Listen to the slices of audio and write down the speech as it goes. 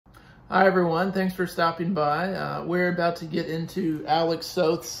Hi everyone, thanks for stopping by. We're about to get into Alec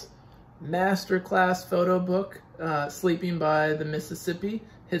Soth's masterclass photo book, Sleeping by the Mississippi,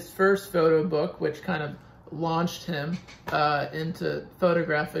 his first photo book, which kind of launched him into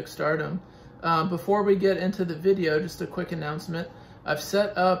photographic stardom. Before we get into the video, just a quick announcement. I've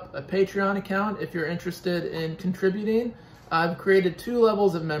set up a Patreon account if you're interested in contributing. I've created 2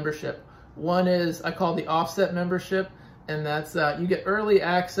 levels of membership. One is I call the offset membership, and that's you get early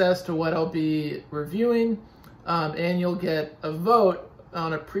access to what I'll be reviewing, and you'll get a vote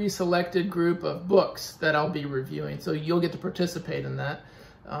on a pre-selected group of books that I'll be reviewing, so you'll get to participate in that.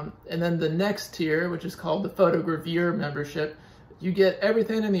 And then the next tier, which is called the Photogravure membership, you get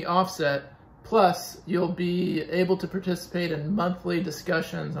everything in the offset, plus you'll be able to participate in monthly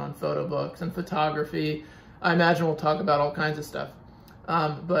discussions on photo books and photography. I imagine we'll talk about all kinds of stuff.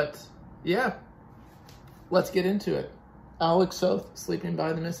 But yeah, let's get into it. Alec Soth, Sleeping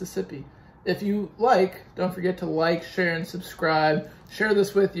by the Mississippi. If you like, don't forget to like, share, and subscribe. Share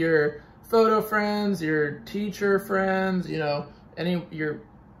this with your photo friends, your teacher friends, you know, your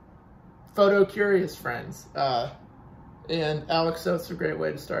photo curious friends. And Alec Soth's a great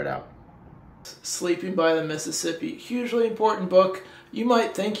way to start out. Sleeping by the Mississippi, hugely important book. You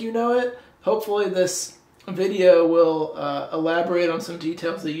might think you know it. Hopefully this video will elaborate on some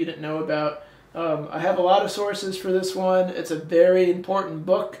details that you didn't know about. I have a lot of sources for this one. It's a very important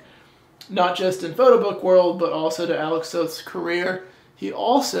book, not just in photo book world, but also to Alec Soth's career. He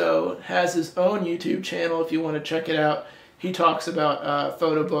also has his own YouTube channel if you want to check it out. He talks about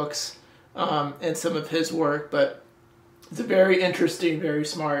photo books and some of his work, but he's a very interesting, very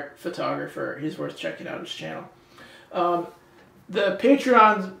smart photographer. He's worth checking out his channel. The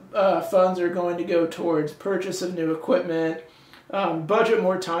Patreon funds are going to go towards purchase of new equipment, budget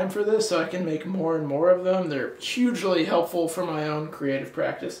more time for this so I can make more and more of them. They're hugely helpful for my own creative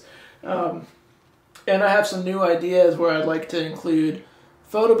practice. And I have some new ideas where I'd like to include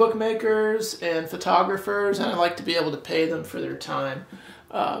photo book makers and photographers, and I'd like to be able to pay them for their time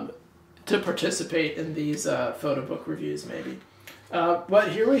to participate in these photo book reviews maybe.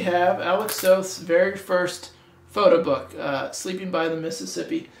 But here we have Alec Soth's very first photo book, Sleeping by the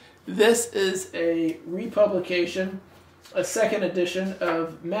Mississippi. This is a republication, a second edition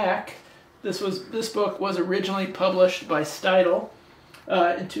of Mac. This book was originally published by Steidl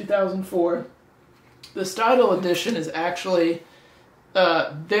in 2004. The Steidl edition is actually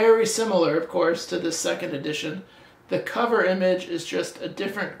very similar, of course, to the second edition. The cover image is just a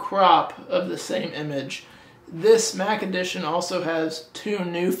different crop of the same image. This Mac edition also has 2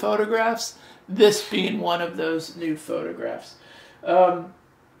 new photographs, this being one of those new photographs.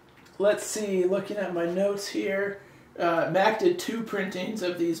 Let's see, looking at my notes here, Mac did 2 printings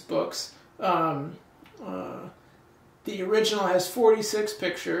of these books. The original has 46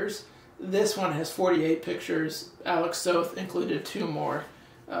 pictures. This one has 48 pictures. Alec Soth included 2 more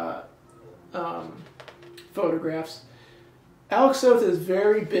photographs. Alec Soth is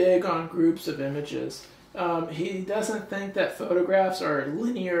very big on groups of images. He doesn't think that photographs are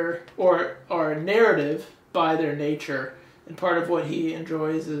linear or are narrative by their nature. And part of what he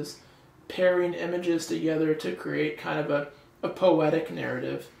enjoys is pairing images together to create kind of a poetic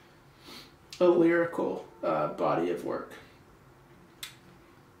narrative, a lyrical body of work.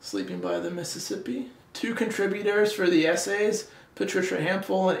 Sleeping by the Mississippi. 2 contributors for the essays, Patricia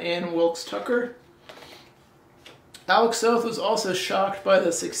Hampfel and Ann Wilkes Tucker. Alec Soth was also shocked by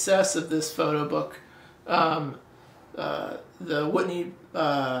the success of this photo book. The Whitney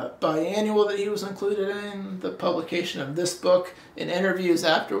biannual that he was included in, the publication of this book. In interviews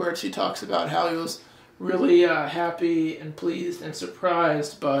afterwards, he talks about how he was really happy and pleased and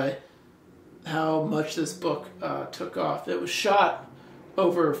surprised by how much this book took off. It was shot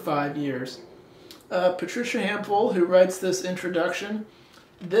over 5 years. Patricia Hampfel, who writes this introduction,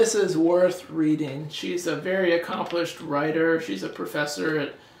 this is worth reading. She's a very accomplished writer. She's a professor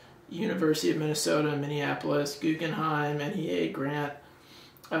at University of Minnesota, Minneapolis, Guggenheim, NEA Grant,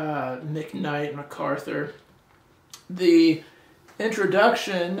 McKnight, MacArthur. The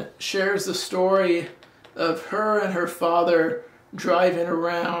introduction shares the story of her and her father driving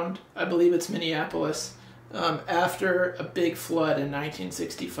around, I believe it's Minneapolis, after a big flood in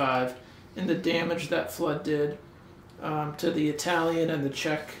 1965, and the damage that flood did to the Italian and the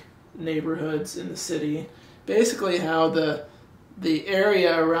Czech neighborhoods in the city. Basically how the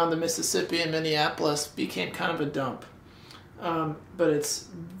area around the Mississippi and Minneapolis became kind of a dump. But it's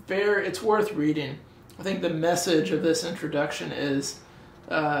worth reading. I think the message of this introduction is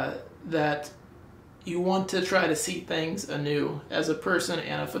that you want to try to see things anew as a person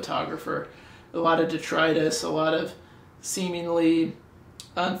and a photographer. A lot of detritus, a lot of seemingly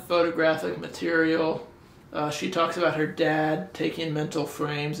on photographic material. She talks about her dad taking mental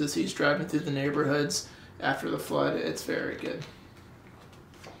frames as he's driving through the neighborhoods after the flood. It's very good.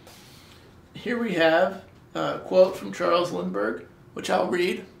 Here we have a quote from Charles Lindbergh, which I'll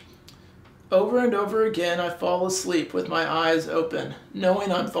read. "Over and over again I fall asleep with my eyes open,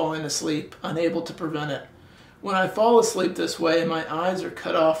 knowing I'm falling asleep, unable to prevent it. When I fall asleep this way, my eyes are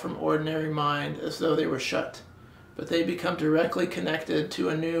cut off from ordinary mind as though they were shut, but they become directly connected to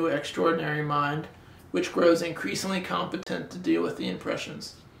a new extraordinary mind, which grows increasingly competent to deal with the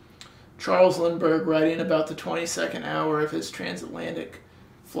impressions." Charles Lindbergh, writing about the 22nd hour of his transatlantic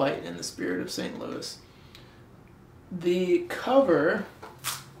flight in the Spirit of St. Louis. The cover,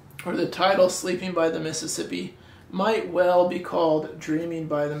 or the title, Sleeping by the Mississippi, might well be called Dreaming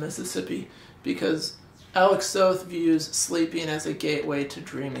by the Mississippi, because Alec Soth views sleeping as a gateway to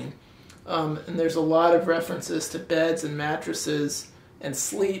dreaming. And there's a lot of references to beds and mattresses and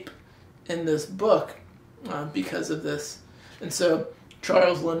sleep in this book because of this. And so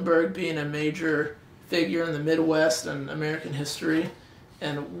Charles Lindbergh, being a major figure in the Midwest and American history,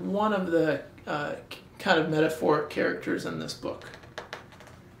 and one of the kind of metaphoric characters in this book.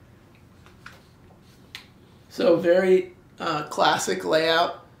 So very classic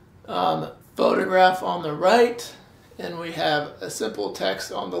layout. Photograph on the right, and we have a simple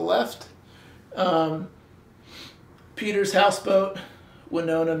text on the left. Peter's houseboat,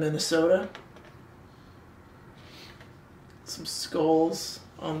 Winona, Minnesota. Some skulls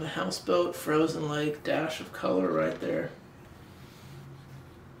on the houseboat, frozen lake, dash of color right there.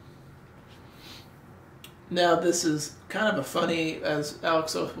 Now this is kind of a funny, as Alec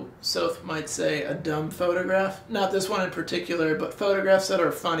Soth might say, a dumb photograph. Not this one in particular, but photographs that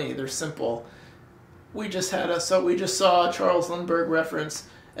are funny, they're simple. We just saw a Charles Lindbergh reference,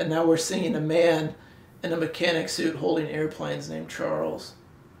 and now we're seeing a man in a mechanic suit holding airplanes named Charles.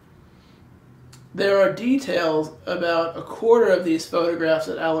 There are details about a quarter of these photographs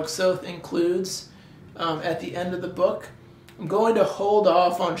that Alec Soth includes at the end of the book. I'm going to hold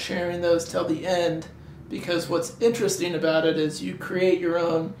off on sharing those till the end, because what's interesting about it is you create your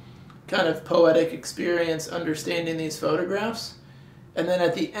own kind of poetic experience understanding these photographs, and then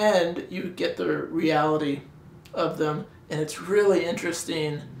at the end you get the reality of them, and it's really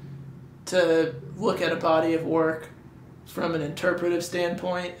interesting to look at a body of work from an interpretive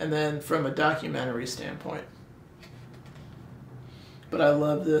standpoint and then from a documentary standpoint. But I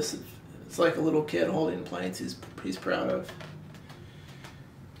love this. It's like a little kid holding planes he's proud of.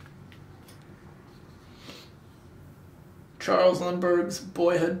 Charles Lindbergh's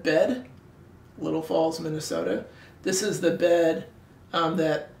boyhood bed, Little Falls, Minnesota. This is the bed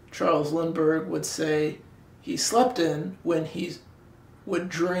that Charles Lindbergh would say he slept in when he would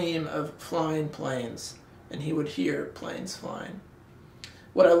dream of flying planes, and he would hear planes flying.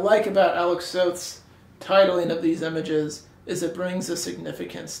 What I like about Alec Soth's titling of these images is it brings a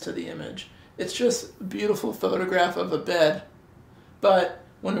significance to the image. It's just a beautiful photograph of a bed, but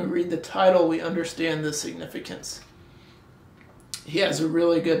when we read the title, we understand the significance. He has a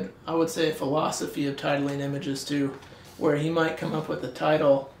really good, I would say, philosophy of titling images too, where he might come up with a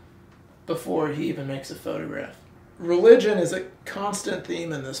title before he even makes a photograph. Religion is a constant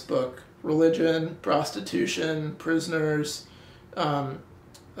theme in this book. Religion, prostitution, prisoners, the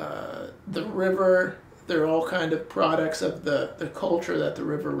river, they're all kind of products of the culture that the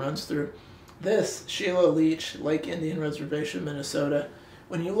river runs through. This, Sheila Leach, Lake Indian Reservation, Minnesota.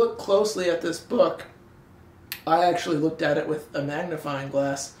 When you look closely at this book, I actually looked at it with a magnifying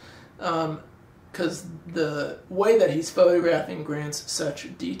glass because the way that he's photographing grants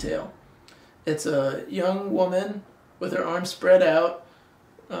such detail. It's a young woman with her arms spread out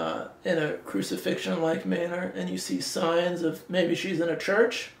in a crucifixion-like manner, and you see signs of maybe she's in a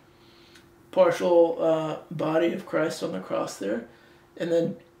church, partial body of Christ on the cross there, and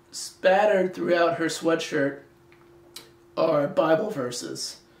then spattered throughout her sweatshirt are Bible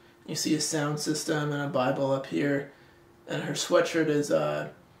verses. You see a sound system and a Bible up here, and her sweatshirt is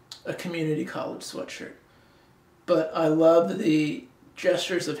a community college sweatshirt. But I love the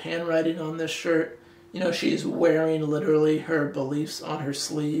gestures of handwriting on this shirt. You know, she's wearing literally her beliefs on her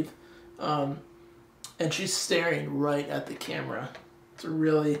sleeve, and she's staring right at the camera. It's a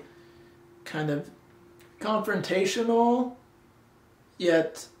really kind of confrontational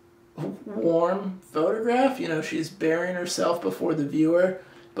yet warm photograph. You know, she's burying herself before the viewer,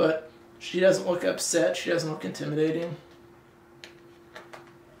 but she doesn't look upset. She doesn't look intimidating.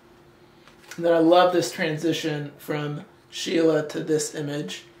 And then I love this transition from Sheila to this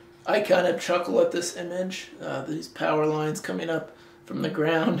image. I kind of chuckle at this image. These power lines coming up from the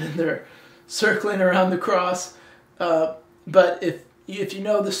ground, and they're circling around the cross. But if if you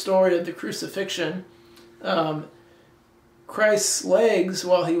know the story of the crucifixion, Christ's legs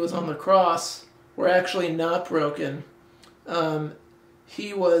while he was on the cross were actually not broken.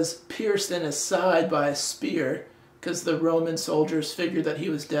 He was pierced in his side by a spear because the Roman soldiers figured that he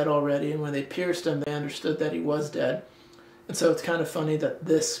was dead already, and when they pierced him, they understood that he was dead. And so it's kind of funny that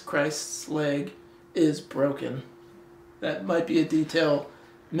this Christ's leg is broken. That might be a detail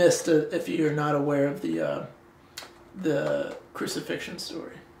missed if you're not aware of the crucifixion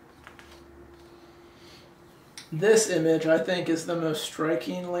story. This image, I think, is the most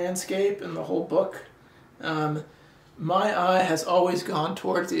striking landscape in the whole book. My eye has always gone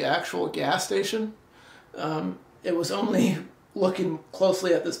towards the actual gas station. It was only looking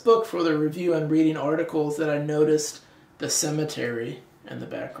closely at this book for the review and reading articles that I noticed the cemetery in the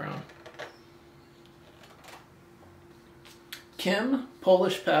background. Kim,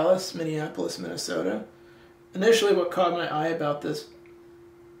 Polish Palace, Minneapolis, Minnesota. Initially, what caught my eye about this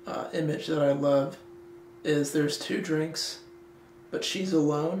image that I love is there's 2 drinks, but she's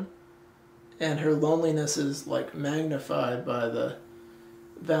alone, and her loneliness is like magnified by the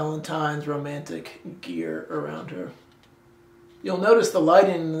Valentine's romantic gear around her. You'll notice the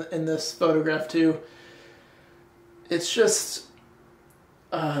lighting in this photograph too. It's just,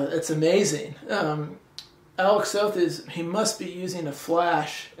 it's amazing. Alec Soth he must be using a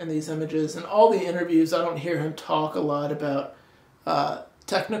flash in these images. In all the interviews, I don't hear him talk a lot about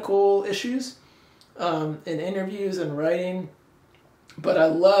technical issues in interviews and writing. But I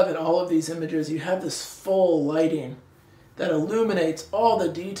love in all of these images, you have this full lighting that illuminates all the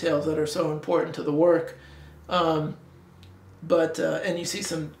details that are so important to the work. And you see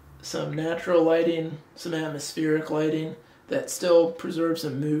some natural lighting, some atmospheric lighting that still preserves a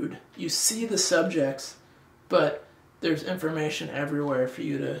mood. You see the subjects, but there's information everywhere for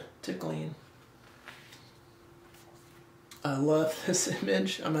you to glean. I love this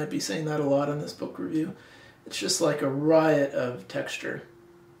image. I might be saying that a lot in this book review. It's just like a riot of texture.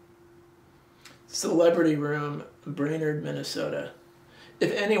 Celebrity Room, Brainerd, Minnesota.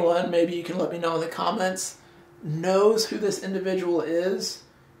 If anyone, maybe you can let me know in the comments, knows who this individual is,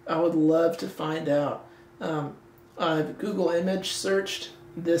 I would love to find out. I've Google image searched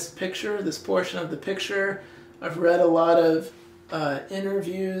this picture, this portion of the picture. I've read a lot of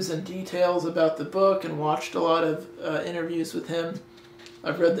interviews and details about the book and watched a lot of interviews with him.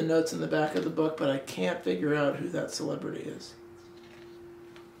 I've read the notes in the back of the book, but I can't figure out who that celebrity is.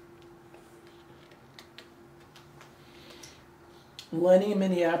 Lenny,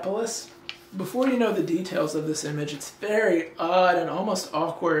 Minneapolis. Before you know the details of this image, it's very odd and almost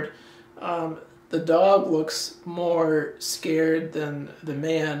awkward. The dog looks more scared than the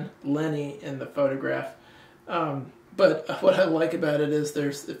man, Lenny, in the photograph. But what I like about it is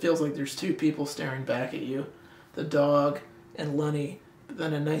it feels like there's 2 people staring back at you. The dog and Lenny. But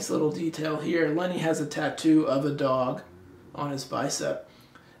then a nice little detail here. Lenny has a tattoo of a dog on his bicep.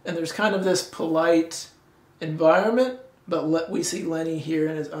 And there's kind of this polite environment, but we see Lenny here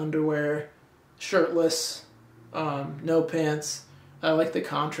in his underwear, shirtless, no pants. I like the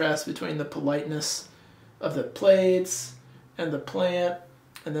contrast between the politeness of the plates and the plant,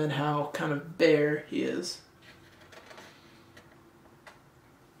 and then how kind of bare he is.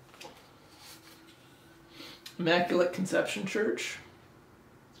 Immaculate Conception Church.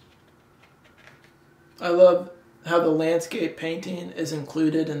 I love how the landscape painting is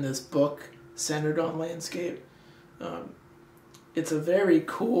included in this book, centered on landscape. It's a very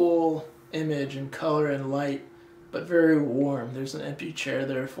cool image in color and light, but very warm. There's an empty chair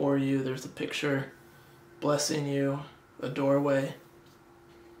there for you. There's a picture blessing you, a doorway.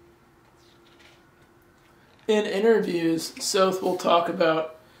 In interviews, Soth will talk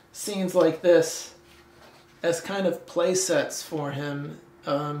about scenes like this as kind of play sets for him.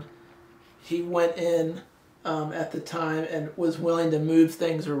 He went in at the time and was willing to move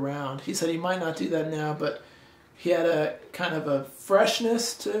things around. He said he might not do that now, but he had a kind of a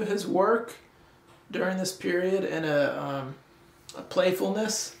freshness to his work during this period and a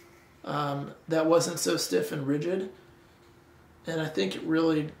playfulness that wasn't so stiff and rigid. And I think it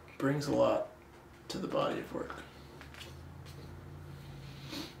really brings a lot to the body of work.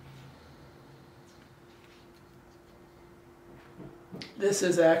 This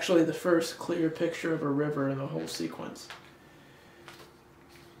is actually the first clear picture of a river in the whole sequence.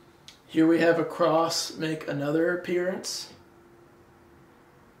 Here we have a cross make another appearance.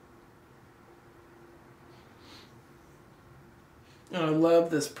 And I love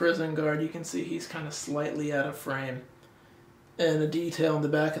this prison guard. You can see he's kind of slightly out of frame. And a detail in the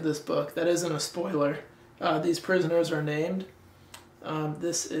back of this book, that isn't a spoiler. These prisoners are named.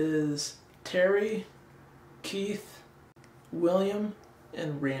 This is Terry, Keith, William,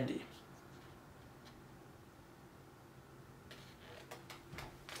 and Randy.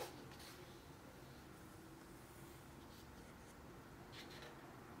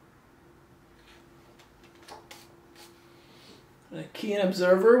 A keen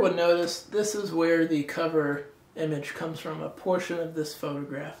observer would notice this is where the cover image comes from, a portion of this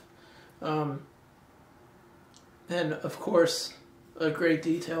photograph. And of course, a great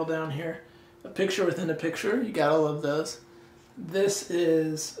detail down here. A picture within a picture, you gotta love those. This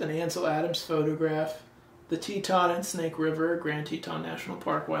is an Ansel Adams photograph, the Teton and Snake River, Grand Teton National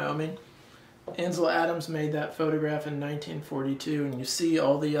Park, Wyoming. Ansel Adams made that photograph in 1942, and you see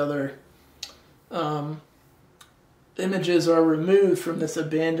all the other images are removed from this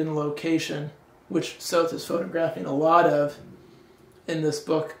abandoned location, which Soth is photographing a lot of in this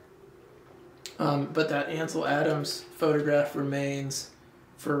book. But that Ansel Adams photograph remains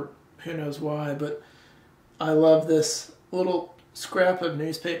for who knows why. But I love this little scrap of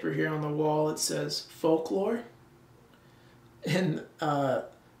newspaper here on the wall. It says folklore. And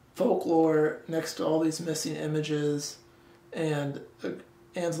folklore next to all these missing images, and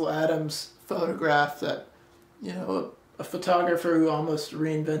Ansel Adams photograph that, you know, a photographer who almost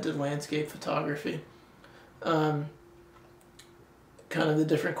reinvented landscape photography. Kind of the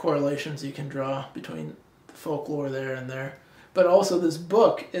different correlations you can draw between the folklore there and there. But also this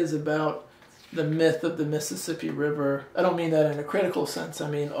book is about the myth of the Mississippi River. I don't mean that in a critical sense. I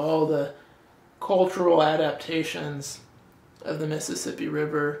mean all the cultural adaptations of the Mississippi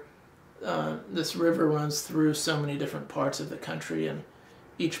River. This river runs through so many different parts of the country, and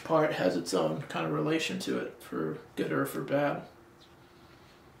each part has its own kind of relation to it, for good or for bad.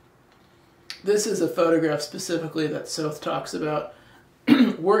 This is a photograph specifically that Soth talks about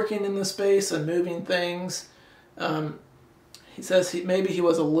working in the space and moving things. He says maybe he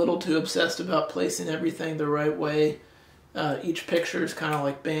was a little too obsessed about placing everything the right way. Each picture is kind of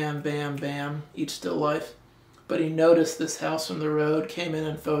like bam, bam, bam, each still life. But he noticed this house from the road, came in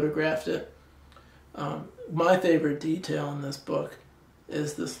and photographed it. My favorite detail in this book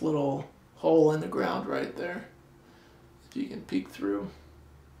is this little hole in the ground right there. If you can peek through.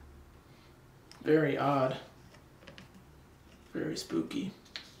 Very odd. Very spooky.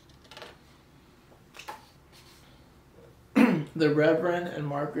 The Reverend and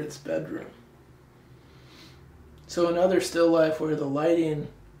Margaret's bedroom. So another still life where the lighting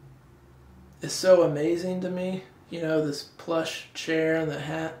is so amazing to me. You know, this plush chair and the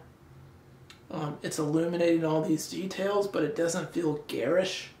hat. It's illuminating all these details, but it doesn't feel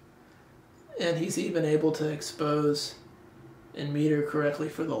garish. And he's even able to expose and meter correctly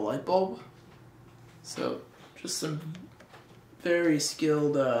for the light bulb. So just some very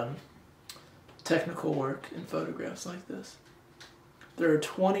skilled technical work in photographs like this. There are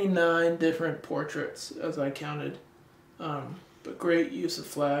 29 different portraits, as I counted, but great use of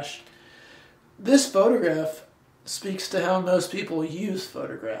flash. This photograph speaks to how most people use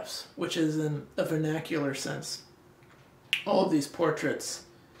photographs, which is in a vernacular sense. All of these portraits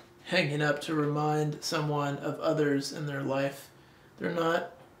hanging up to remind someone of others in their life.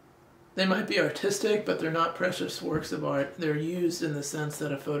 They might be artistic, but they're not precious works of art. They're used in the sense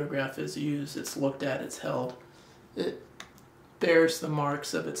that a photograph is used. It's looked at, it's held. It bears the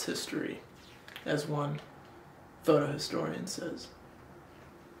marks of its history, as one photo historian says.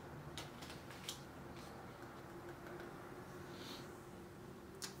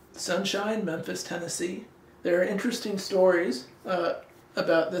 Sunshine, Memphis, Tennessee. There are interesting stories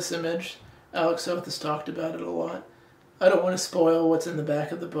about this image. Alec Soth has talked about it a lot. I don't want to spoil what's in the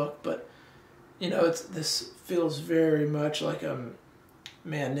back of the book, but you know, this feels very much like a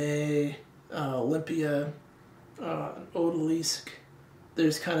Manet, Olympia, Odalisque.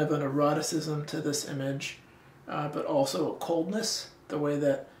 There's kind of an eroticism to this image, but also a coldness, the way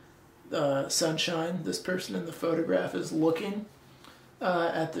that Sunshine, this person in the photograph, is looking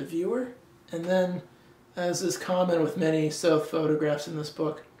at the viewer. And then, as is common with many Soth photographs in this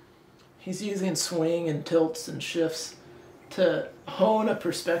book, he's using swing and tilts and shifts to hone a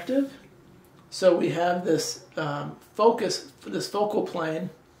perspective. So we have this this focal plane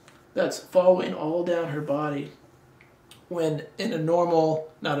that's following all down her body, when in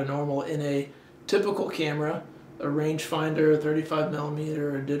in a typical camera, a rangefinder, 35mm,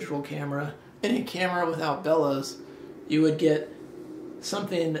 or a digital camera, any camera without bellows, you would get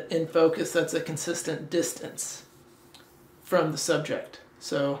something in focus that's a consistent distance from the subject.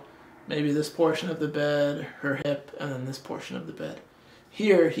 So maybe this portion of the bed, her hip, and then this portion of the bed.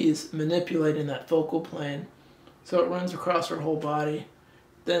 Here he's manipulating that focal plane so it runs across her whole body.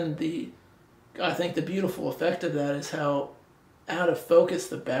 Then I think the beautiful effect of that is how out of focus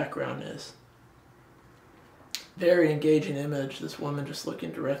the background is. Very engaging image. This woman just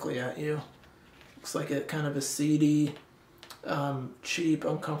looking directly at you. Looks like a kind of a seedy, cheap,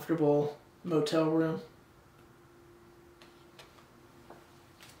 uncomfortable motel room.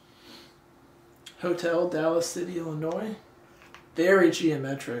 Hotel, Dallas City, Illinois. Very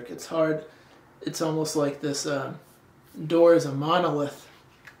geometric. It's hard. It's almost like this door is a monolith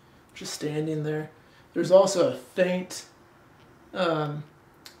just standing there. There's also a faint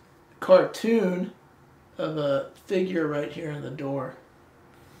cartoon of a figure right here in the door.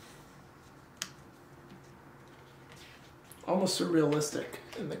 Almost surrealistic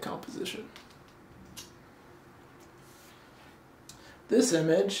in the composition. This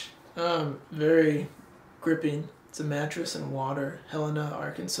image, very gripping. It's a mattress and water, Helena,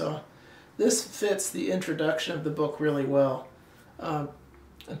 Arkansas. This fits the introduction of the book really well. And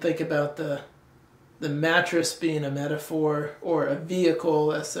think about the mattress being a metaphor or a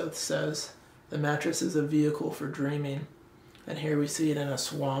vehicle, as Soth says. The mattress is a vehicle for dreaming. And here we see it in a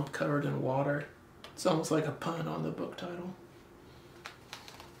swamp covered in water. It's almost like a pun on the book title.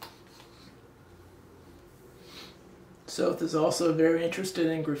 Soth is also very interested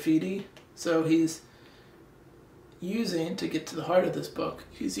in graffiti, so he's using, to get to the heart of this book,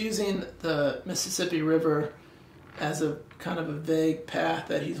 he's using the Mississippi River as a kind of a vague path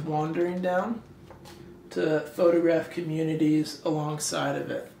that he's wandering down to photograph communities alongside of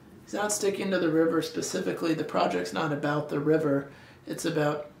it. He's not sticking to the river specifically. The project's not about the river. It's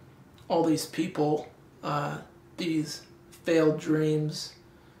about all these people, these failed dreams,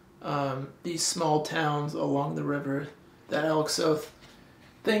 these small towns along the river that Alec Soth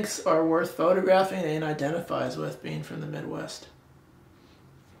thinks are worth photographing and identifies with, being from the Midwest.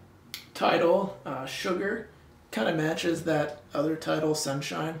 Title, Sugar, kind of matches that other title,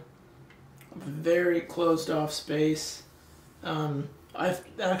 Sunshine. Very closed off space. I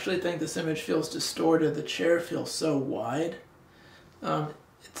actually think this image feels distorted. The chair feels so wide.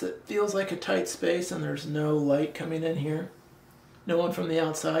 It feels like a tight space and there's no light coming in here. No one from the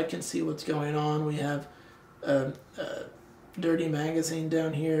outside can see what's going on. We have a dirty magazine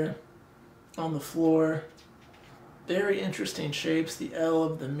down here on the floor. Very interesting shapes. The L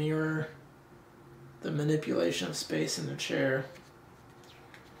of the mirror. The manipulation of space in the chair.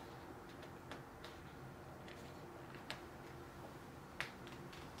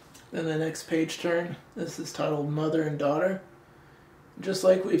 Then the next page turn. This is titled Mother and Daughter. Just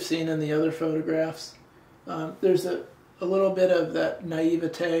like we've seen in the other photographs, there's a little bit of that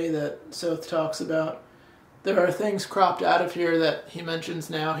naivete that Soth talks about. There are things cropped out of here that he mentions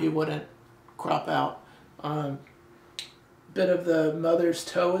now he wouldn't crop out. Bit of the mother's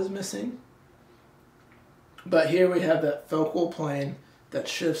toe is missing. But here we have that focal plane that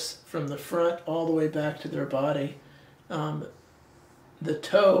shifts from the front all the way back to their body. The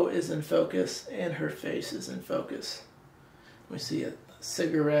toe is in focus and her face is in focus. We see a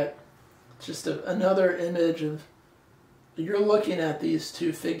cigarette. Just another image of, you're looking at these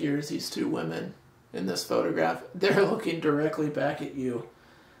two figures, these two women in this photograph. They're looking directly back at you.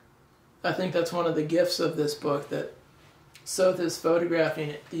 I think that's one of the gifts of this book, that Soth is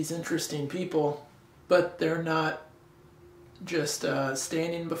photographing these interesting people, but they're not just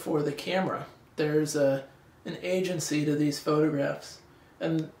standing before the camera. There's an agency to these photographs.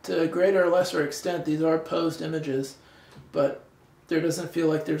 And to a greater or lesser extent, these are posed images, but there doesn't feel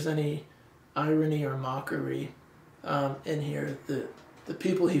like there's any irony or mockery in here. The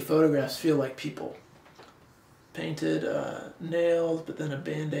people he photographs feel like people. Painted nails, but then a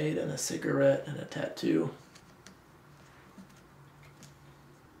band-aid and a cigarette and a tattoo.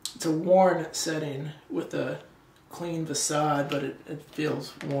 It's a worn setting with a clean facade, but it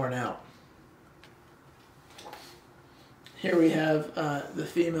feels worn out. Here we have the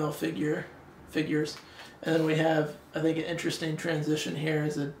female figures, and then we have, I think, an interesting transition here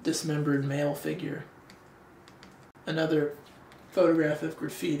is a dismembered male figure. Another photograph of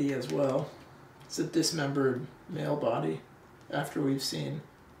graffiti as well. It's a dismembered male body after we've seen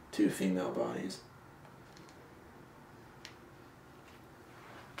two female bodies.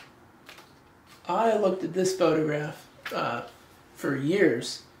 I looked at this photograph for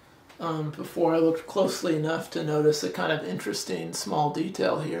years before I looked closely enough to notice a kind of interesting small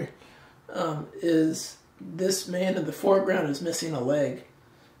detail here. Is this man in the foreground is missing a leg.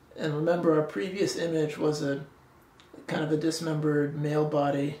 And remember, our previous image was a kind of a dismembered male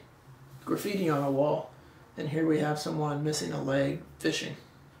body graffiti on a wall. And here we have someone missing a leg fishing.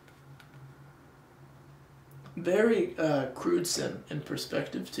 Very crude in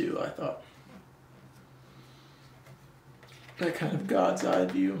perspective too, I thought. That kind of God's eye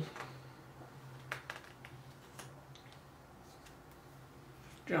view.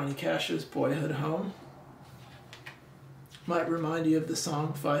 Johnny Cash's boyhood home. Might remind you of the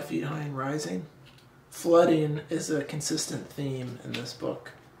song 5 Feet High and Rising. Flooding is a consistent theme in this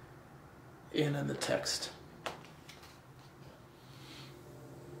book and in the text.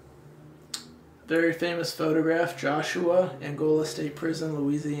 Very famous photograph, Joshua, Angola State Prison,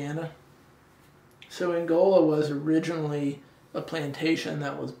 Louisiana. So Angola was originally a plantation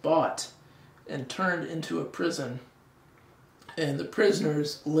that was bought and turned into a prison, and the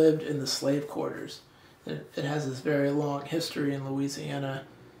prisoners lived in the slave quarters. It has this very long history in Louisiana,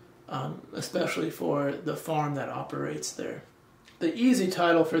 especially for the farm that operates there. The easy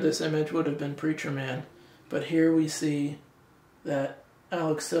title for this image would have been Preacher Man, but here we see that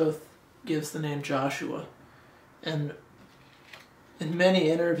Alec Soth gives the name Joshua. And in many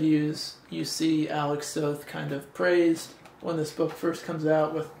interviews, you see Alec Soth kind of praised when this book first comes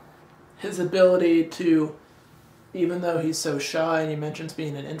out with his ability to, even though he's so shy and he mentions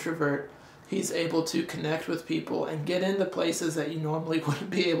being an introvert, he's able to connect with people and get into places that you normally wouldn't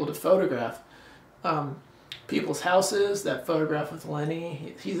be able to photograph. People's houses, that photograph with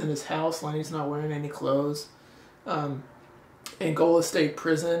Lenny, he's in his house, Lenny's not wearing any clothes. Angola State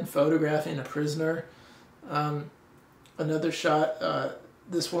Prison, photographing a prisoner. Another shot,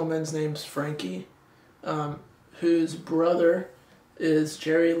 this woman's name's Frankie, whose brother is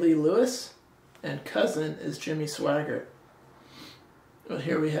Jerry Lee Lewis, and cousin is Jimmy Swaggart. Well,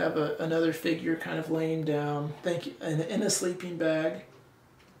 here we have another figure kind of laying down, in a sleeping bag,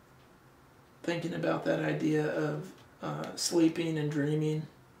 thinking about that idea of sleeping and dreaming.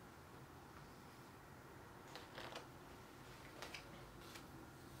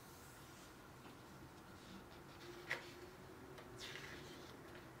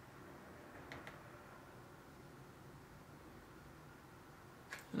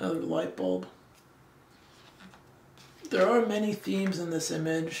 Another light bulb. There are many themes in this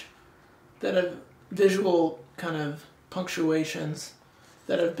image that have visual kind of punctuations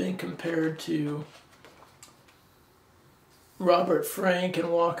that have been compared to Robert Frank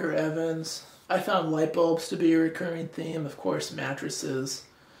and Walker Evans. I found light bulbs to be a recurring theme. Of course, mattresses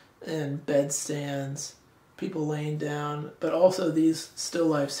and bedstands, people laying down, but also these still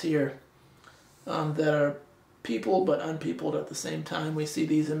lifes here that are people but unpeopled at the same time. We see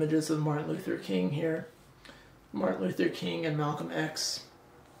these images of Martin Luther King here. Martin Luther King and Malcolm X.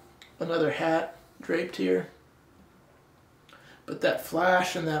 Another hat draped here. But that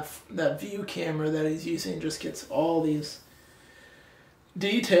flash and that view camera that he's using just gets all these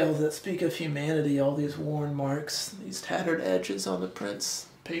details that speak of humanity, all these worn marks, these tattered edges on the print's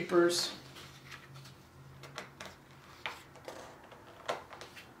papers.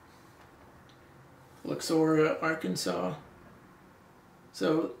 Luxora, Arkansas.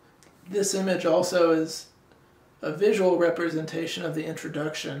 So this image also is a visual representation of the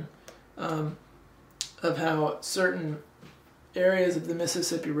introduction, of how certain areas of the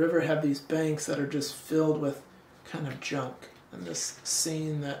Mississippi River have these banks that are just filled with kind of junk. And this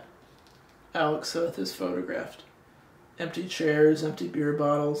scene that Alec Soth has photographed. Empty chairs, empty beer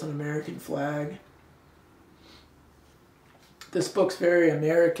bottles, an American flag. This book's very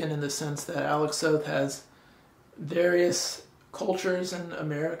American in the sense that Alec Soth has various cultures in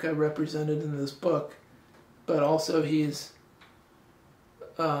America represented in this book, but also he's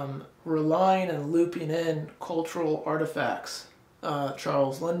relying and looping in cultural artifacts.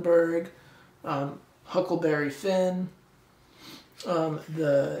 Charles Lindbergh, Huckleberry Finn,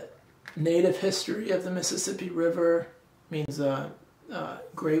 the native history of the Mississippi River means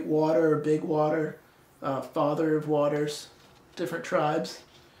great water or big water, father of waters, different tribes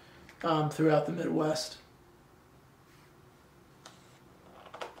throughout the Midwest.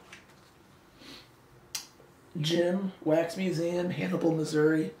 Jim, Wax Museum, Hannibal,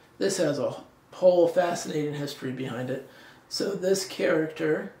 Missouri. This has a whole fascinating history behind it. So this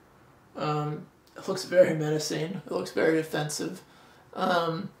character, it looks very menacing. It looks very offensive.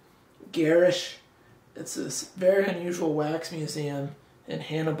 Garish. It's this very unusual wax museum in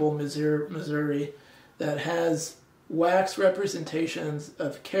Hannibal, Missouri that has wax representations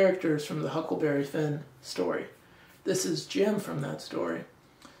of characters from the Huckleberry Finn story. This is Jim from that story.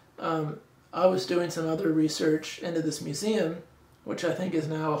 I was doing some other research into this museum, which I think is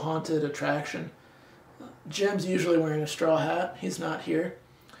now a haunted attraction. Jim's usually wearing a straw hat. He's not here.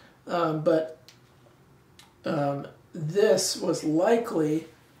 But this was likely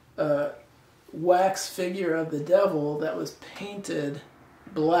a wax figure of the devil that was painted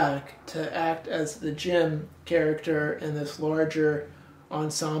black to act as the Jim character in this larger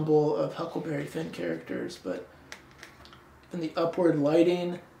ensemble of Huckleberry Finn characters. But in the upward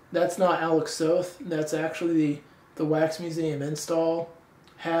lighting, that's not Alec Soth. That's actually the Wax Museum install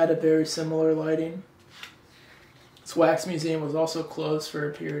had a very similar lighting. This wax museum was also closed for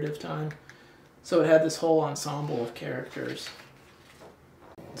a period of time, so it had this whole ensemble of characters.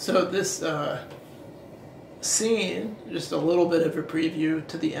 So this scene, just a little bit of a preview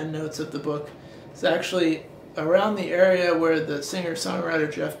to the endnotes of the book, is actually around the area where the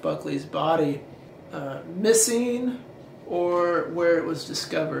singer-songwriter Jeff Buckley's body missing, or where it was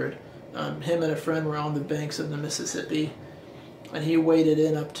discovered. Him and a friend were on the banks of the Mississippi, and he waded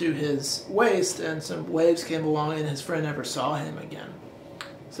in up to his waist, and some waves came along, and his friend never saw him again.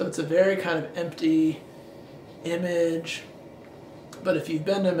 So it's a very kind of empty image. But if you've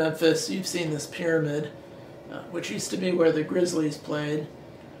been to Memphis, you've seen this pyramid, which used to be where the Grizzlies played.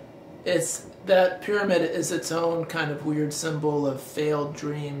 That pyramid is its own kind of weird symbol of failed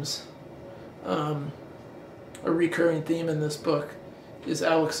dreams. A recurring theme in this book is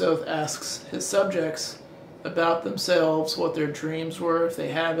Alec Soth asks his subjects about themselves, what their dreams were, if they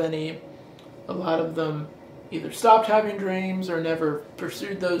have any. A lot of them either stopped having dreams or never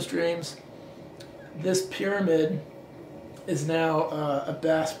pursued those dreams. This pyramid is now a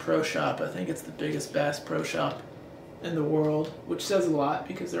Bass Pro Shop. I think it's the biggest Bass Pro Shop in the world, which says a lot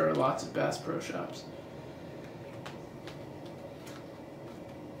because there are lots of Bass Pro Shops.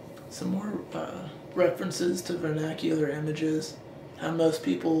 Some more references to vernacular images, how most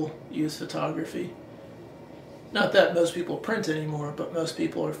people use photography. Not that most people print anymore, but most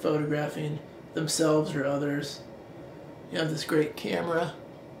people are photographing themselves or others. You have this great camera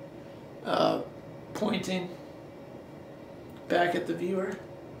pointing back at the viewer.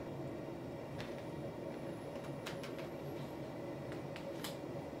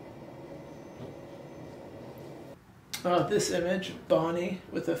 This image, Bonnie,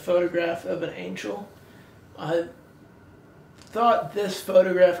 with a photograph of an angel. I thought this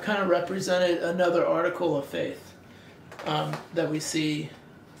photograph kind of represented another article of faith that we see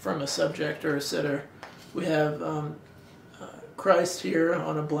from a subject or a sitter. We have Christ here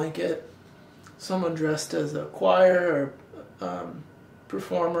on a blanket, someone dressed as a choir or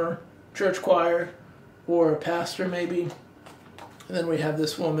performer, church choir, or a pastor maybe. And then we have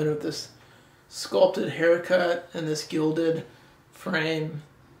this woman with this sculpted haircut and this gilded frame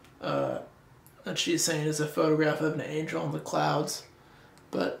that she's saying is a photograph of an angel in the clouds.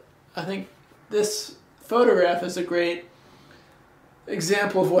 But I think this photograph is a great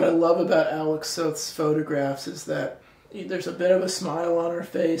example of what I love about Alec Soth's photographs, is that there's a bit of a smile on her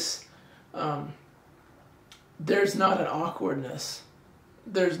face. There's not an awkwardness.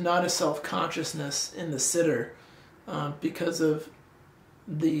 There's not a self-consciousness in the sitter because of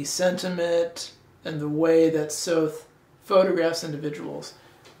the sentiment and the way that Soth photographs individuals,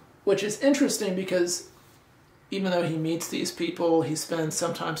 which is interesting because even though he meets these people, he spends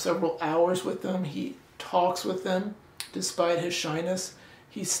sometimes several hours with them, he talks with them despite his shyness,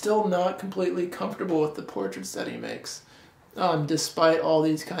 he's still not completely comfortable with the portraits that he makes, despite all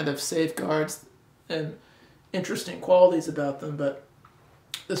these kind of safeguards and interesting qualities about them. But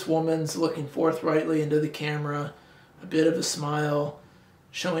this woman's looking forthrightly into the camera, a bit of a smile,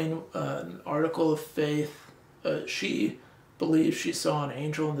 showing an article of faith. She believes she saw an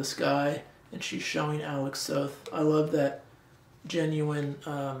angel in the sky, and she's showing Alec Soth. I love that genuine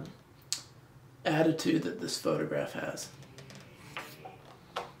attitude that this photograph has.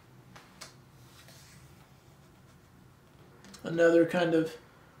 Another kind of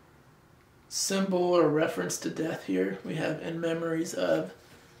symbol or reference to death here we have in memories of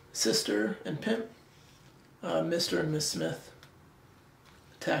Sister and Pimp, Mr. and Miss Smith,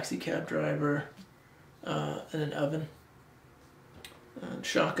 a taxi cab driver, and an oven.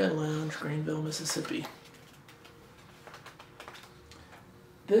 Shotgun Lounge, Greenville, Mississippi.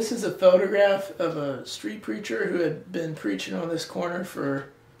 This is a photograph of a street preacher who had been preaching on this corner for,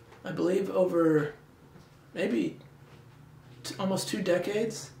 I believe, over maybe almost 2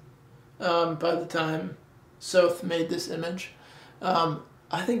 decades by the time Soth made this image.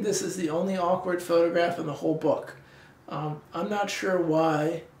 I think this is the only awkward photograph in the whole book. I'm not sure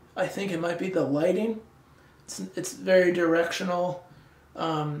why. I think it might be the lighting. It's very directional.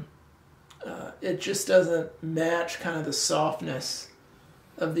 It just doesn't match kind of the softness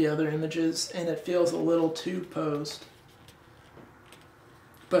of the other images, and it feels a little too posed.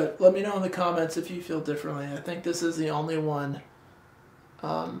 But let me know in the comments if you feel differently. I think this is the only one,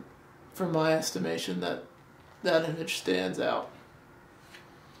 from my estimation, that image stands out.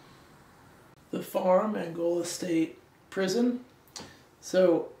 The farm, Angola State Prison.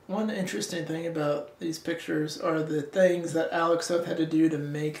 So one interesting thing about these pictures are the things that Alec Soth had to do to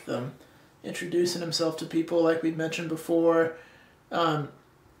make them. Introducing himself to people like we mentioned before.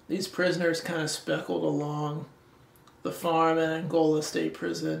 These prisoners kind of speckled along the farm and Angola State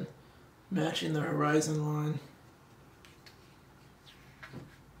Prison, matching the horizon line.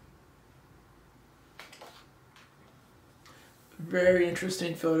 very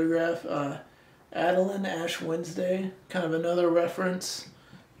interesting photograph. Adeline Ash Wednesday, kind of another reference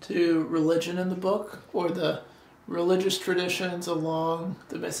to religion in the book, or the religious traditions along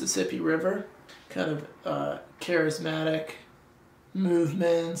the Mississippi River, kind of charismatic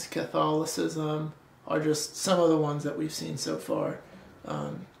movements, Catholicism, are just some of the ones that we've seen so far.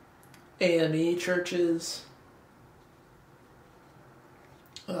 AME churches,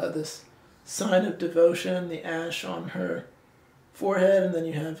 this sign of devotion, the ash on her forehead, and then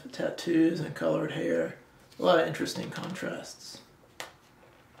you have tattoos and colored hair. A lot of interesting contrasts.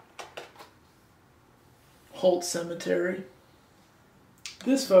 Holt Cemetery.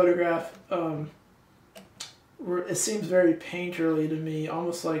 This photograph, it seems very painterly to me,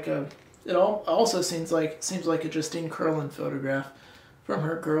 almost like it also seems like a Justine Curlin photograph from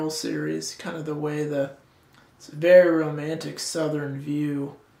her Girls series, kind of the way it's a very romantic southern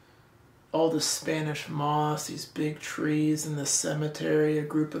view. All the Spanish moss, these big trees in the cemetery, a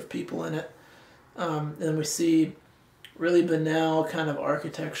group of people in it. And we see really banal kind of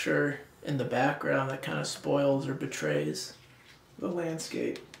architecture in the background that kind of spoils or betrays the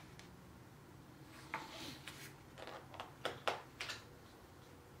landscape.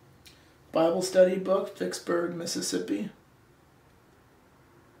 Bible study book, Vicksburg, Mississippi.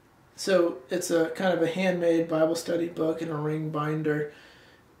 So it's a kind of a handmade Bible study book in a ring binder.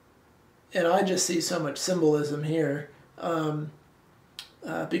 And I just see so much symbolism here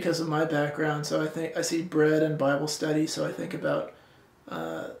because of my background. So I see bread and Bible study. So I think about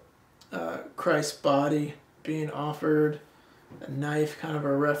Christ's body being offered, a knife, kind of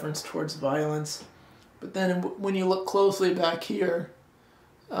a reference towards violence. But then when you look closely back here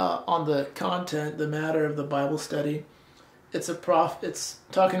on the content, the matter of the Bible study, it's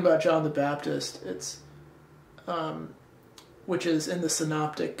talking about John the Baptist. It's which is in the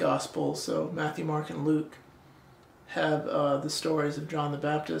Synoptic Gospels. So Matthew, Mark, and Luke have the stories of John the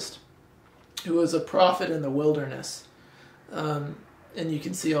Baptist, who was a prophet in the wilderness. And you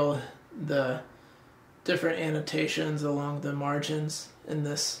can see all the different annotations along the margins in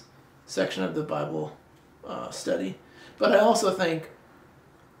this section of the Bible study. But I also think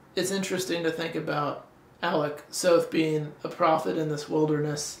it's interesting to think about Alec Soth being a prophet in this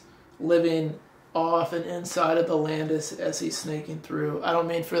wilderness, living off and inside of the land as he's snaking through. I don't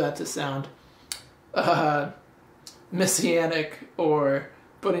mean for that to sound messianic or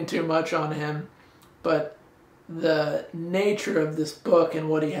putting too much on him, but the nature of this book and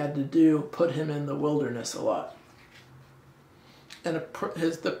what he had to do put him in the wilderness a lot. And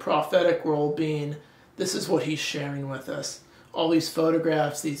the prophetic role being, this is what he's sharing with us. All these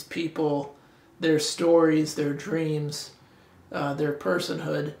photographs, these people, their stories, their dreams, their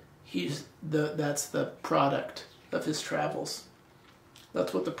personhood, that's the product of his travels.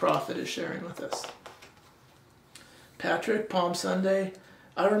 That's what the prophet is sharing with us. Patrick, Palm Sunday.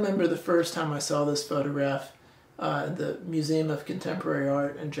 I remember the first time I saw this photograph at the Museum of Contemporary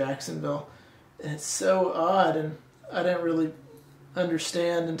Art in Jacksonville. And it's so odd, and I didn't really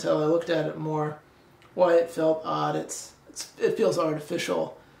understand until I looked at it more why it felt odd. It feels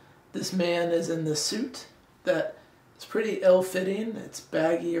artificial. This man is in this suit that is pretty ill-fitting. It's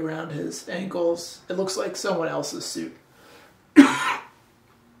baggy around his ankles. It looks like someone else's suit.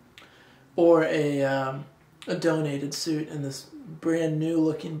 Or a donated suit in this brand new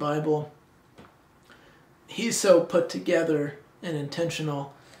looking Bible. He's so put together and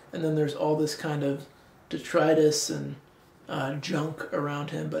intentional, and then there's all this kind of detritus and junk around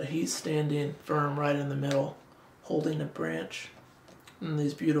him, but he's standing firm right in the middle, holding a branch, and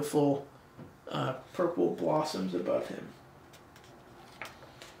these beautiful purple blossoms above him.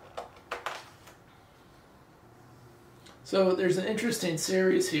 So there's an interesting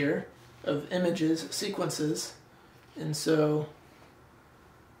series here of images, sequences, and so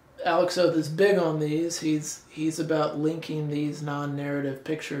Alec Soth is big on these. He's about linking these non-narrative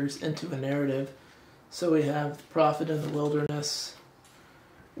pictures into a narrative. So we have the prophet in the wilderness.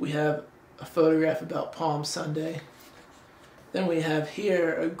 We have a photograph about Palm Sunday. Then we have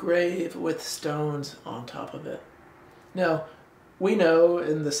here a grave with stones on top of it. Now, we know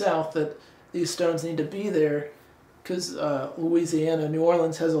in the South that these stones need to be there because Louisiana, New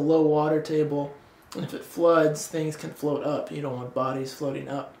Orleans has a low water table, and if it floods, things can float up. You don't want bodies floating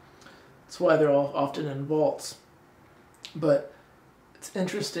up. That's why they're all often in vaults. But it's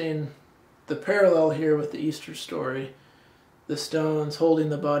interesting, the parallel here with the Easter story, the stones holding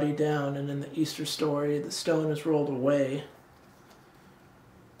the body down, and in the Easter story, the stone is rolled away.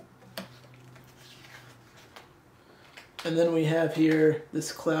 And then we have here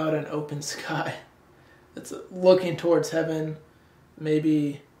this cloud and open sky. It's looking towards heaven,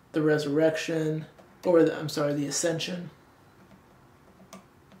 maybe the resurrection, or the ascension.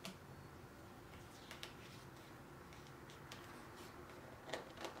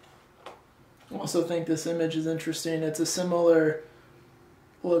 Also think this image is interesting. It's a similar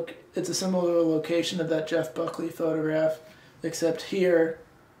look. It's a similar location of that Jeff Buckley photograph, except here,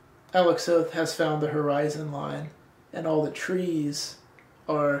 Alec Soth has found the horizon line, and all the trees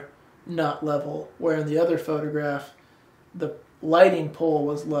are not level. Where in the other photograph, the lighting pole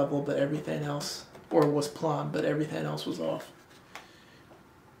was level, but everything else, or was plumb, but everything else was off.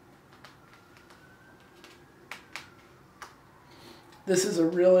 This is a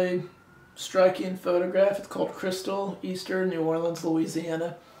really striking photograph. It's called Crystal, Eastern New Orleans,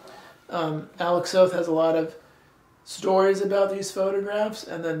 Louisiana. Alec Soth has a lot of stories about these photographs,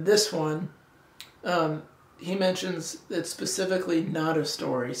 and then this one, he mentions it's specifically not a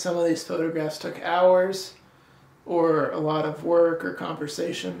story. Some of these photographs took hours, or a lot of work or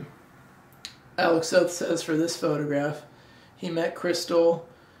conversation. Alec Soth says for this photograph, he met Crystal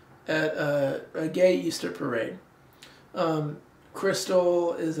at a gay Easter parade.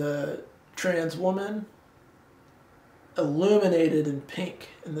 Crystal is a trans woman, illuminated in pink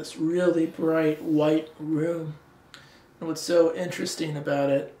in this really bright white room. And what's so interesting about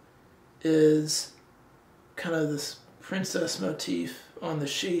it is kind of this princess motif on the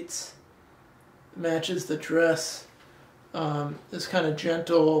sheets. It matches the dress. This kind of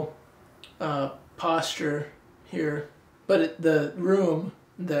gentle posture here. But the room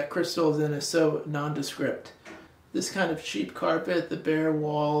that Crystal is in is so nondescript. This kind of cheap carpet, the bare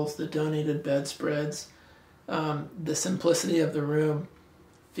walls, the donated bedspreads, the simplicity of the room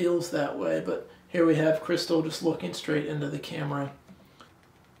feels that way. But here we have Crystal just looking straight into the camera.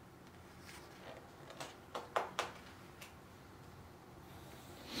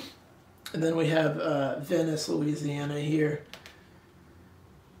 And then we have Venice, Louisiana here.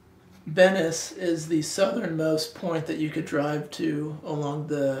 Venice is the southernmost point that you could drive to along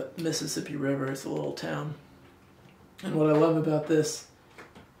the Mississippi River. It's a little town. And what I love about this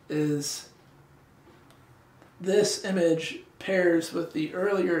is this image pairs with the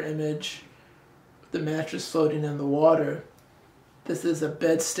earlier image, the mattress floating in the water. This is a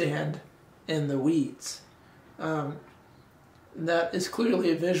bedstand in the weeds. That is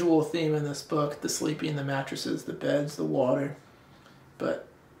clearly a visual theme in this book, the sleeping, the mattresses, the beds, the water. But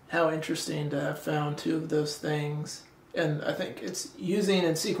how interesting to have found two of those things. And I think it's using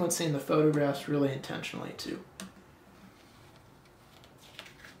and sequencing the photographs really intentionally too.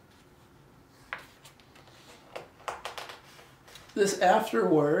 This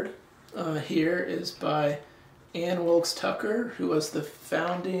afterword here is by Ann Wilkes Tucker, who was the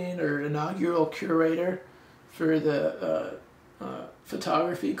founding or inaugural curator for the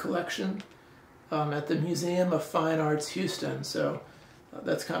photography collection at the Museum of Fine Arts, Houston. So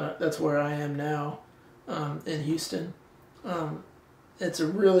that's where I am now in Houston. It's a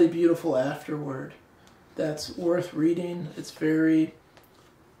really beautiful afterword that's worth reading. It's very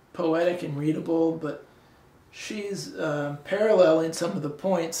poetic and readable, but she's paralleling some of the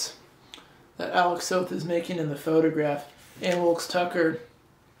points that Alec Soth is making in the photograph. Ann Wilkes Tucker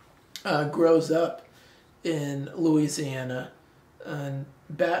grows up in Louisiana and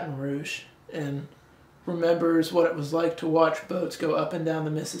Baton Rouge and remembers what it was like to watch boats go up and down the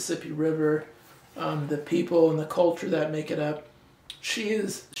Mississippi River, the people and the culture that make it up. She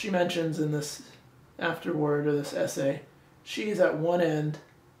mentions in this afterword or this essay, she's at one end,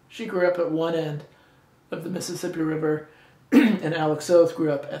 she grew up at one end of the Mississippi River, and Alec Soth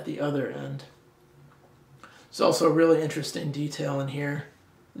grew up at the other end. There's also a really interesting detail in here.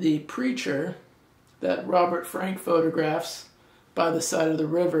 The preacher that Robert Frank photographs by the side of the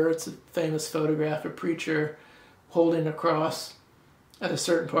river, it's a famous photograph, a preacher holding a cross at a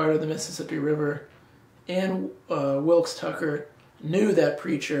certain part of the Mississippi River. And Wilkes Tucker knew that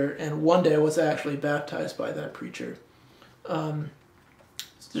preacher and one day was actually baptized by that preacher.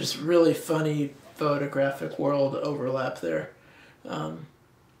 It's just really funny photographic world overlap there.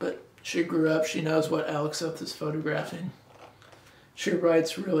 But she grew up, she knows what Alec Soth is photographing. She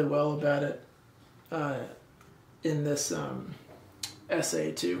writes really well about it in this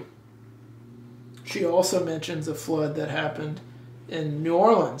essay too. She also mentions a flood that happened in New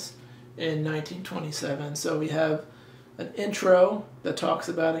Orleans in 1927. So we have an intro that talks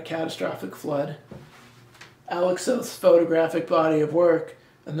about a catastrophic flood, Alec Soth's photographic body of work,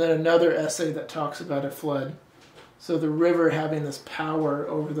 and then another essay that talks about a flood. So the river having this power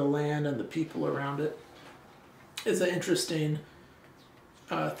over the land and the people around it is an interesting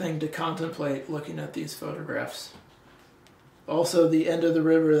thing to contemplate looking at these photographs. Also, the end of the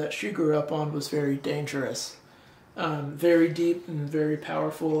river that she grew up on was very dangerous, very deep and very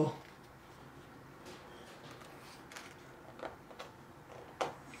powerful.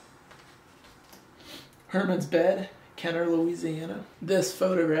 Herman's bed Kenner, Louisiana. This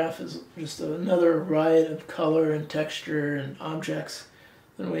photograph is just another riot of color and texture and objects.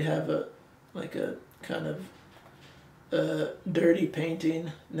 Then we have a kind of dirty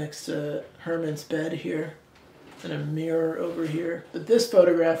painting next to Herman's bed here, and a mirror over here. But this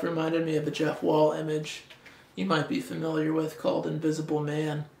photograph reminded me of a Jeff Wall image you might be familiar with called Invisible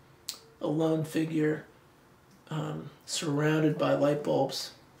Man. A lone figure surrounded by light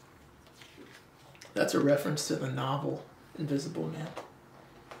bulbs. That's a reference to the novel Invisible Man.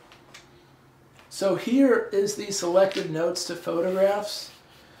 So here is the selected notes to photographs,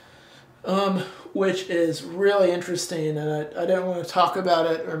 which is really interesting, and I don't want to talk about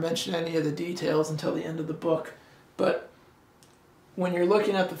it or mention any of the details until the end of the book. But when you're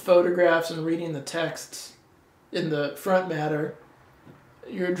looking at the photographs and reading the texts in the front matter,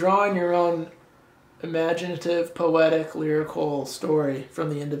 you're drawing your own imaginative, poetic, lyrical story from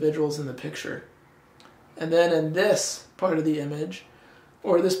the individuals in the picture. And then in this part of the image,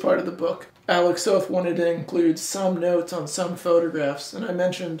 or this part of the book, Alec Soth wanted to include some notes on some photographs. And I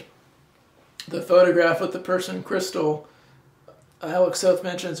mentioned the photograph with the person Crystal. Alec Soth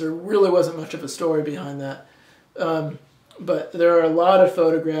mentions there really wasn't much of a story behind that. But there are a lot of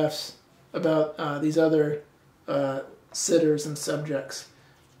photographs about these other sitters and subjects.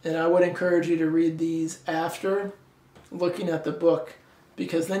 And I would encourage you to read these after looking at the book,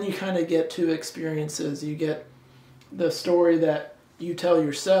 because then you kind of get two experiences. You get the story that you tell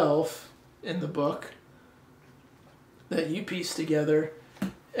yourself in the book that you piece together,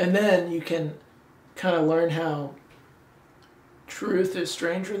 and then you can kind of learn how truth is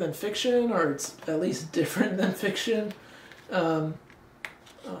stranger than fiction, or it's at least different than fiction. One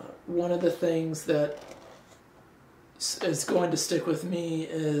of the things that is going to stick with me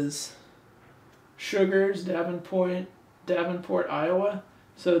is Sugar's, Davenport, Iowa.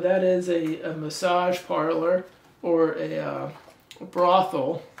 So that is a massage parlor, or a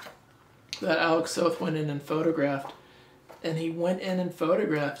brothel that Alec Soth went in and photographed. And he went in and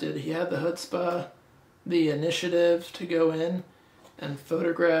photographed it. He had the chutzpah, the initiative to go in and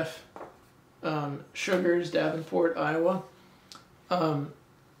photograph Sugar's, Davenport, Iowa.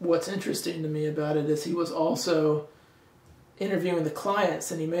 What's interesting to me about it is he was also interviewing the clients,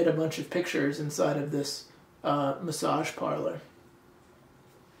 and he made a bunch of pictures inside of this massage parlor.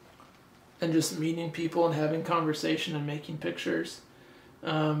 And just meeting people and having conversation and making pictures.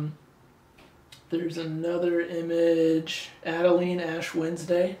 There's another image, Adeline Ash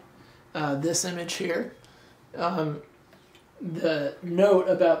Wednesday. This image here. The note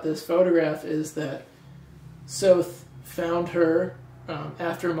about this photograph is that Soth found her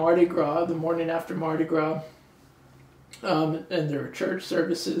after Mardi Gras, the morning after Mardi Gras, and there were church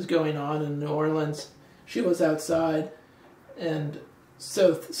services going on in New Orleans. She was outside, and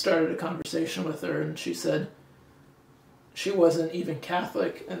Soth started a conversation with her, and she said she wasn't even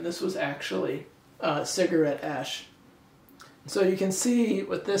Catholic, and this was actually cigarette ash. So you can see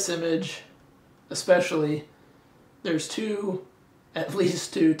with this image, especially, there's at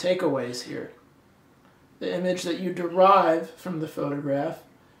least two takeaways here. The image that you derive from the photograph,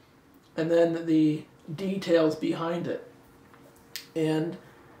 and then the details behind it. And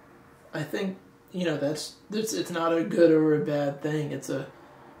I think, it's not a good or a bad thing. It's a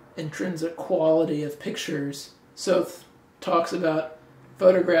intrinsic quality of pictures. Soth talks about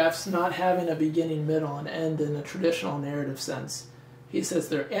photographs not having a beginning, middle, and end in a traditional narrative sense. He says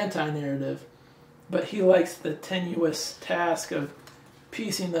they're anti-narrative, but he likes the tenuous task of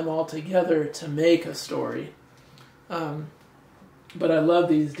piecing them all together to make a story. But I love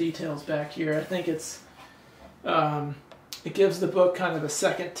these details back here. I think it gives the book kind of a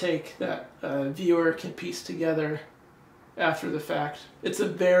second take that a viewer can piece together after the fact. It's a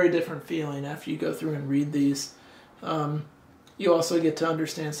very different feeling after you go through and read these. You also get to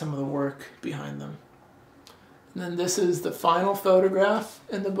understand some of the work behind them. And then this is the final photograph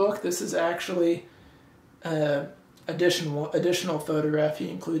in the book. This is actually additional photograph he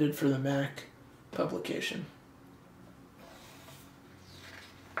included for the Mac publication.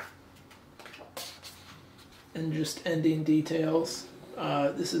 And just ending details.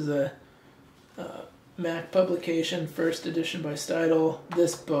 This is a Mac publication, first edition by Steidl.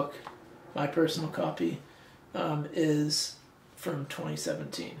 This book, my personal copy, is from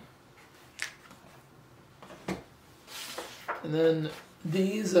 2017. And then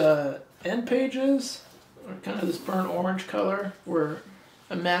these end pages are kind of this burnt orange color, were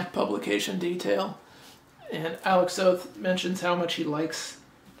a Mac publication detail. And Alec Soth mentions how much he likes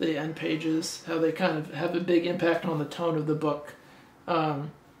the end pages, how they kind of have a big impact on the tone of the book.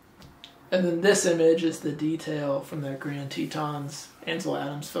 And then this image is the detail from that Grand Tetons Ansel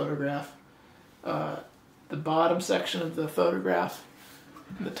Adams photograph. the bottom section of the photograph,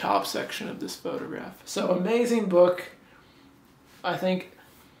 and the top section of this photograph. So amazing book. I think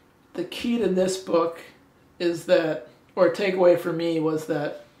the key to this book is that, or a takeaway for me was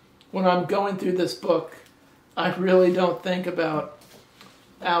that when I'm going through this book, I really don't think about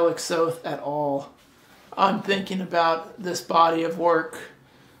Alec Soth at all. I'm thinking about this body of work.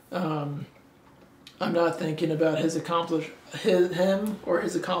 I'm not thinking about him or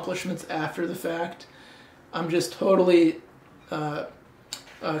his accomplishments after the fact. I'm just totally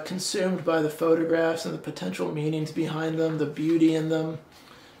consumed by the photographs and the potential meanings behind them, the beauty in them.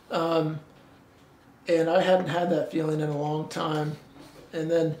 And I hadn't had that feeling in a long time. And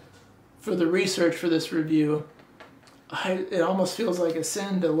then for the research for this review, it almost feels like a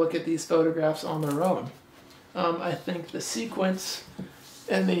sin to look at these photographs on their own. I think the sequence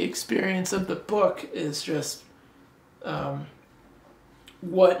and the experience of the book is just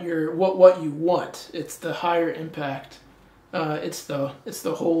what you want. It's the higher impact. It's the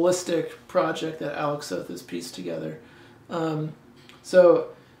holistic project that Alec Soth has pieced together. So,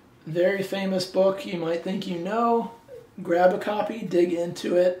 very famous book. You might think you know. Grab a copy, dig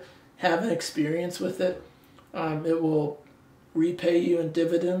into it, have an experience with it. It will repay you in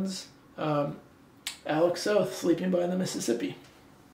dividends. Alec Soth, Sleeping by the Mississippi.